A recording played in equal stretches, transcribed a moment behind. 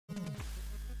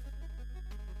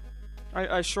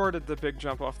I shorted the big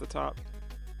jump off the top.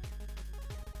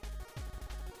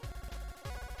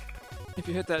 If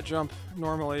you hit that jump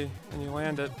normally and you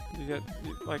land it, you get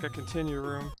like a continue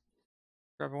room.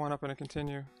 Grab a 1-up and a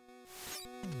continue.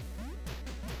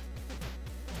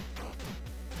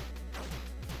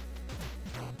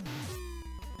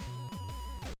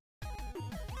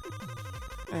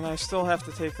 And I still have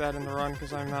to take that in the run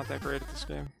because I'm not that great at this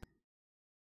game.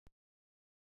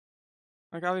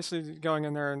 Like, obviously, going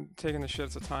in there and taking the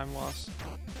shit's a time loss.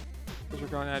 Because you're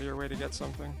going out of your way to get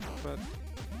something. But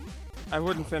I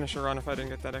wouldn't finish a run if I didn't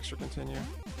get that extra continue.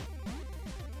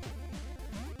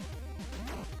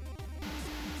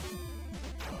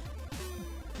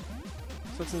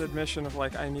 So it's an admission of,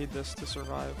 like, I need this to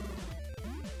survive.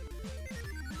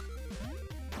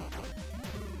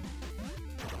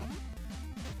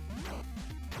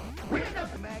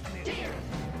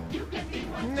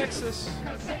 Nexus!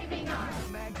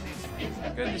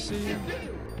 Good to see you.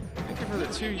 Thank you for the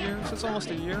 2 years. That's almost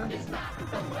a year.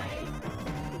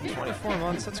 24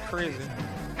 months, that's crazy.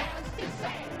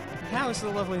 How is the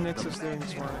lovely Nexus doing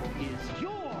this morning?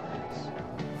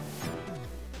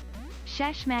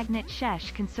 Shesh Magnet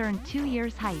Shesh concerned 2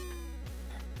 years hype.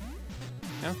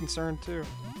 I'm concerned too.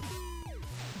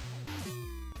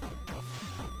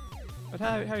 But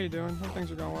how you doing? Hope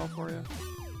things are going well for you.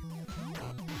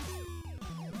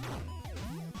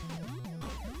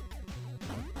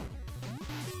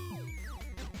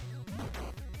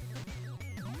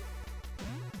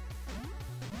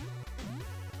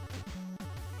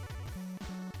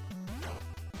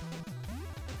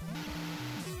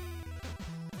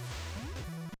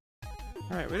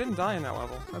 Alright, we didn't die in that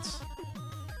level. That's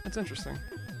interesting.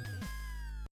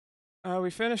 We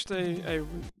finished a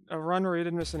run where we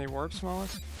didn't miss any warps,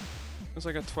 Mollusk. It was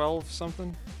like a 12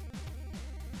 something.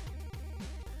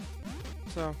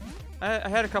 So, I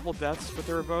had a couple deaths, but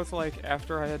they were both like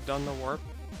after I had done the warp,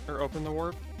 or opened the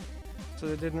warp. So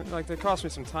they didn't, like, they cost me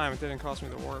some time, it didn't cost me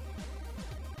the warp.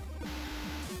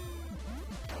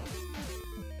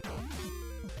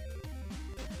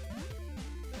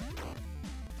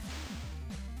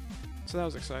 So that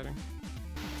was exciting.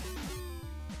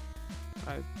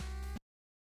 I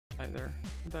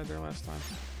died there last time.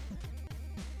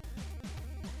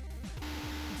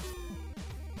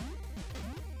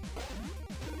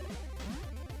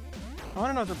 I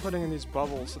want to know what they're putting in these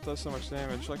bubbles that does so much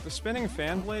damage. Like the spinning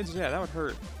fan blades, yeah, that would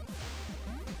hurt.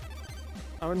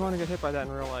 I wouldn't want to get hit by that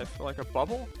in real life. Like a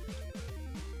bubble?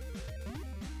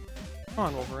 Come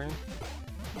on, Wolverine.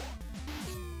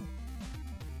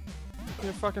 You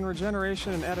have fucking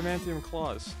regeneration and adamantium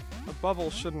claws. A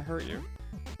bubble shouldn't hurt you.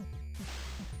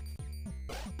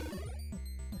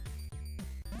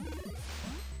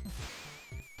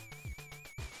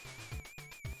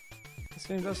 This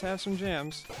game does have some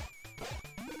jams.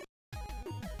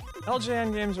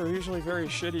 LJN games are usually very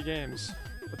shitty games,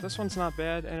 but this one's not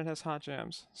bad and it has hot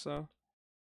jams, so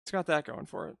it's got that going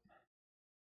for it.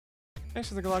 Thanks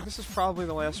for the good luck. This is probably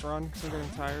the last run because I'm getting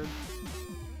tired.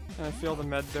 And I feel the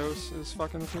med dose is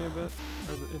fucking with me a bit.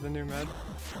 Or the new med.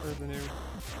 Or the new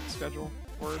schedule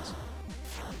words.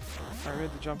 Alright, we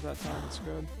made the jump that time, it's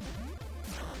good.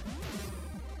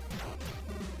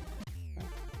 Okay.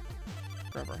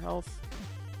 Grab our health.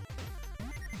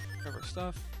 Grab our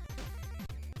stuff.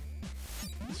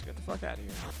 Let's get the fuck out of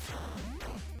here.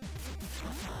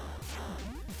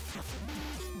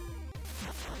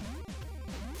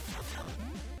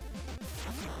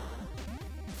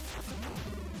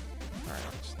 Alright,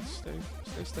 stay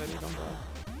steady, don't die.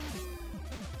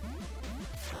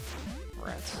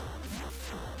 Rats.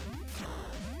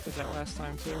 Did that last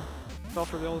time too. Fell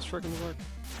for the oldest trick in the book.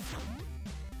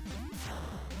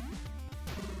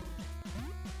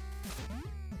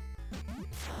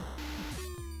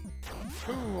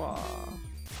 Ooh-ah.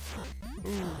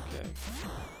 Okay.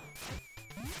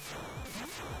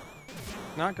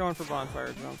 Not going for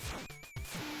bonfire jump.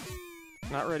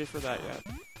 Not ready for that yet.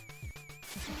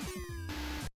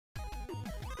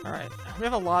 Alright, we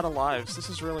have a lot of lives. This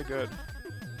is really good.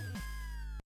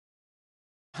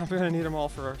 I'm gonna need them all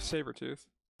for our Sabertooth.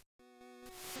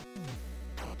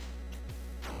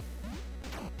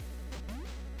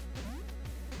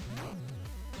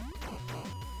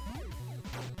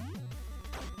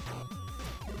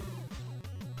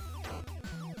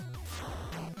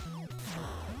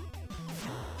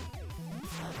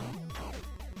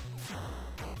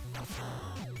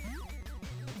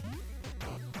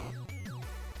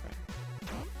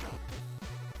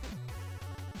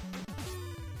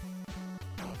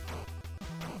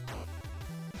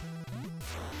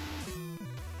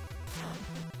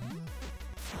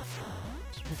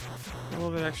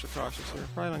 little bit extra cautious here.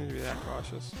 Probably don't need to be that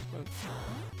cautious, but...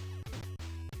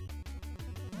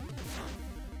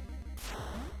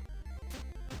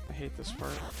 I hate this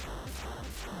part.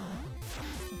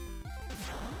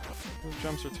 Those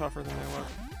jumps are tougher than they look.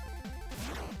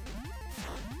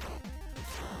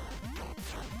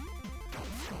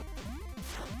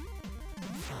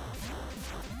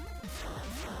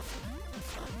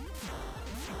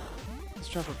 This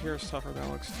jump up here is tougher than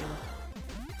it looks too.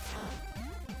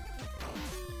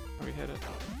 Oh, we hit it.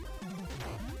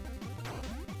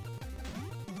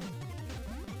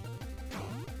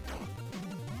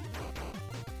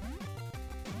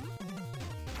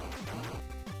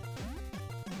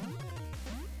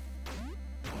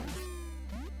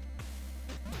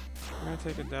 I'm gonna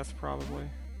take a death probably.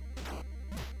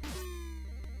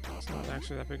 It's not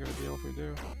actually that big of a deal if we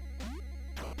do.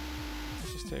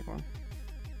 Let's just take one.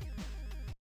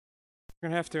 We're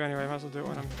gonna have to anyway, might as well do it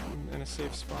when I'm in a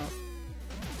safe spot.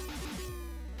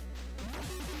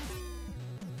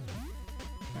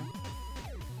 Okay.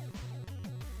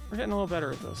 We're getting a little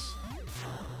better at this.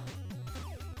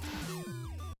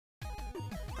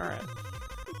 Alright.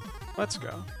 Let's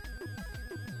go.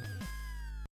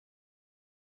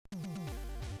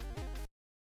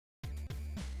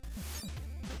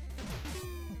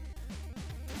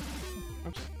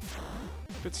 Oops.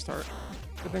 Good start.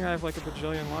 Good thing I have like a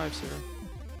bajillion lives here.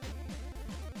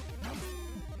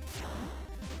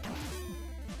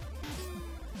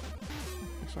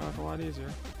 Makes my life a lot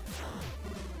easier.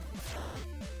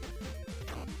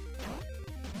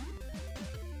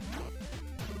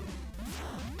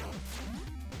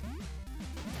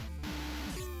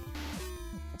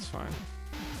 That's fine.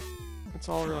 It's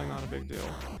all really not a big deal.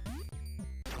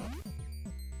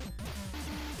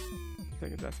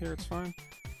 Take a death here, it's fine.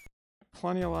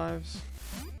 Plenty of lives.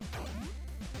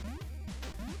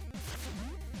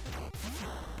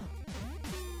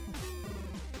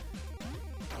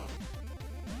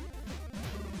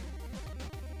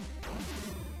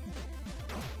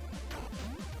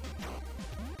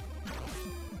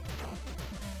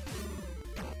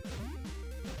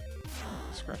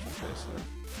 Scratch my face there.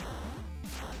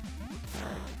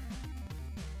 Alright.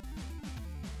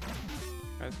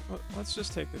 Guys, let's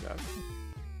just take the death.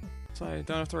 So I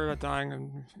don't have to worry about dying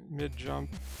in mid-jump.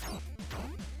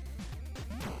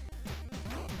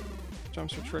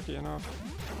 Jumps are tricky enough.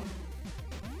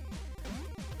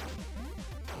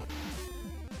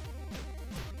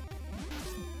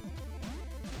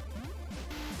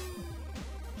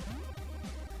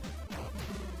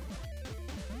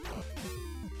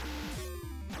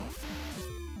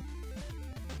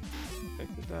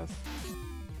 Take the death.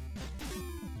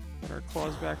 Get our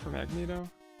claws back for Magneto.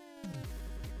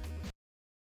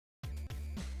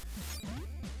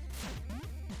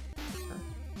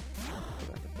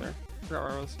 Forgot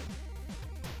where I was.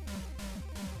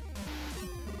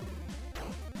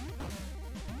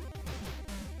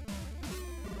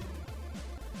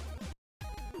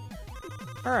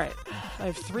 Alright, I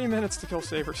have 3 minutes to kill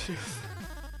Sabretooth.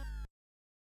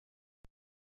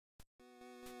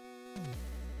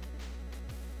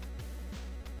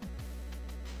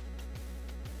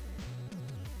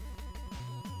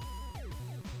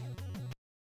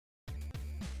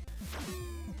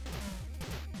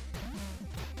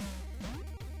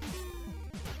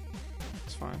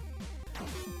 Fine.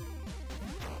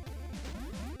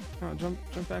 Oh, jump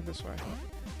back this way.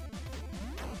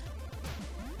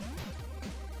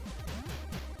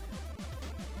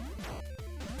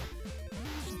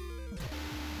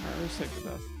 Alright, let's take the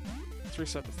death. Let's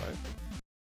reset the fight.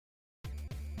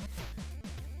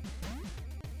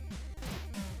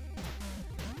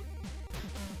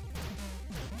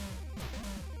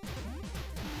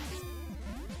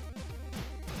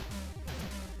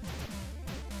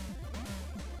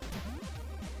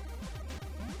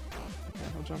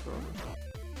 I'll jump over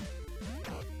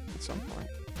at some point.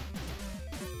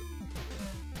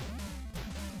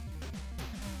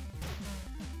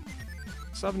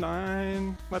 Sub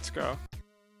 9, let's go.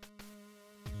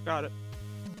 Got it.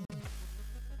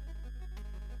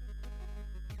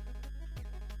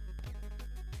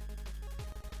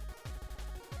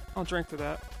 I'll drink to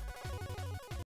that.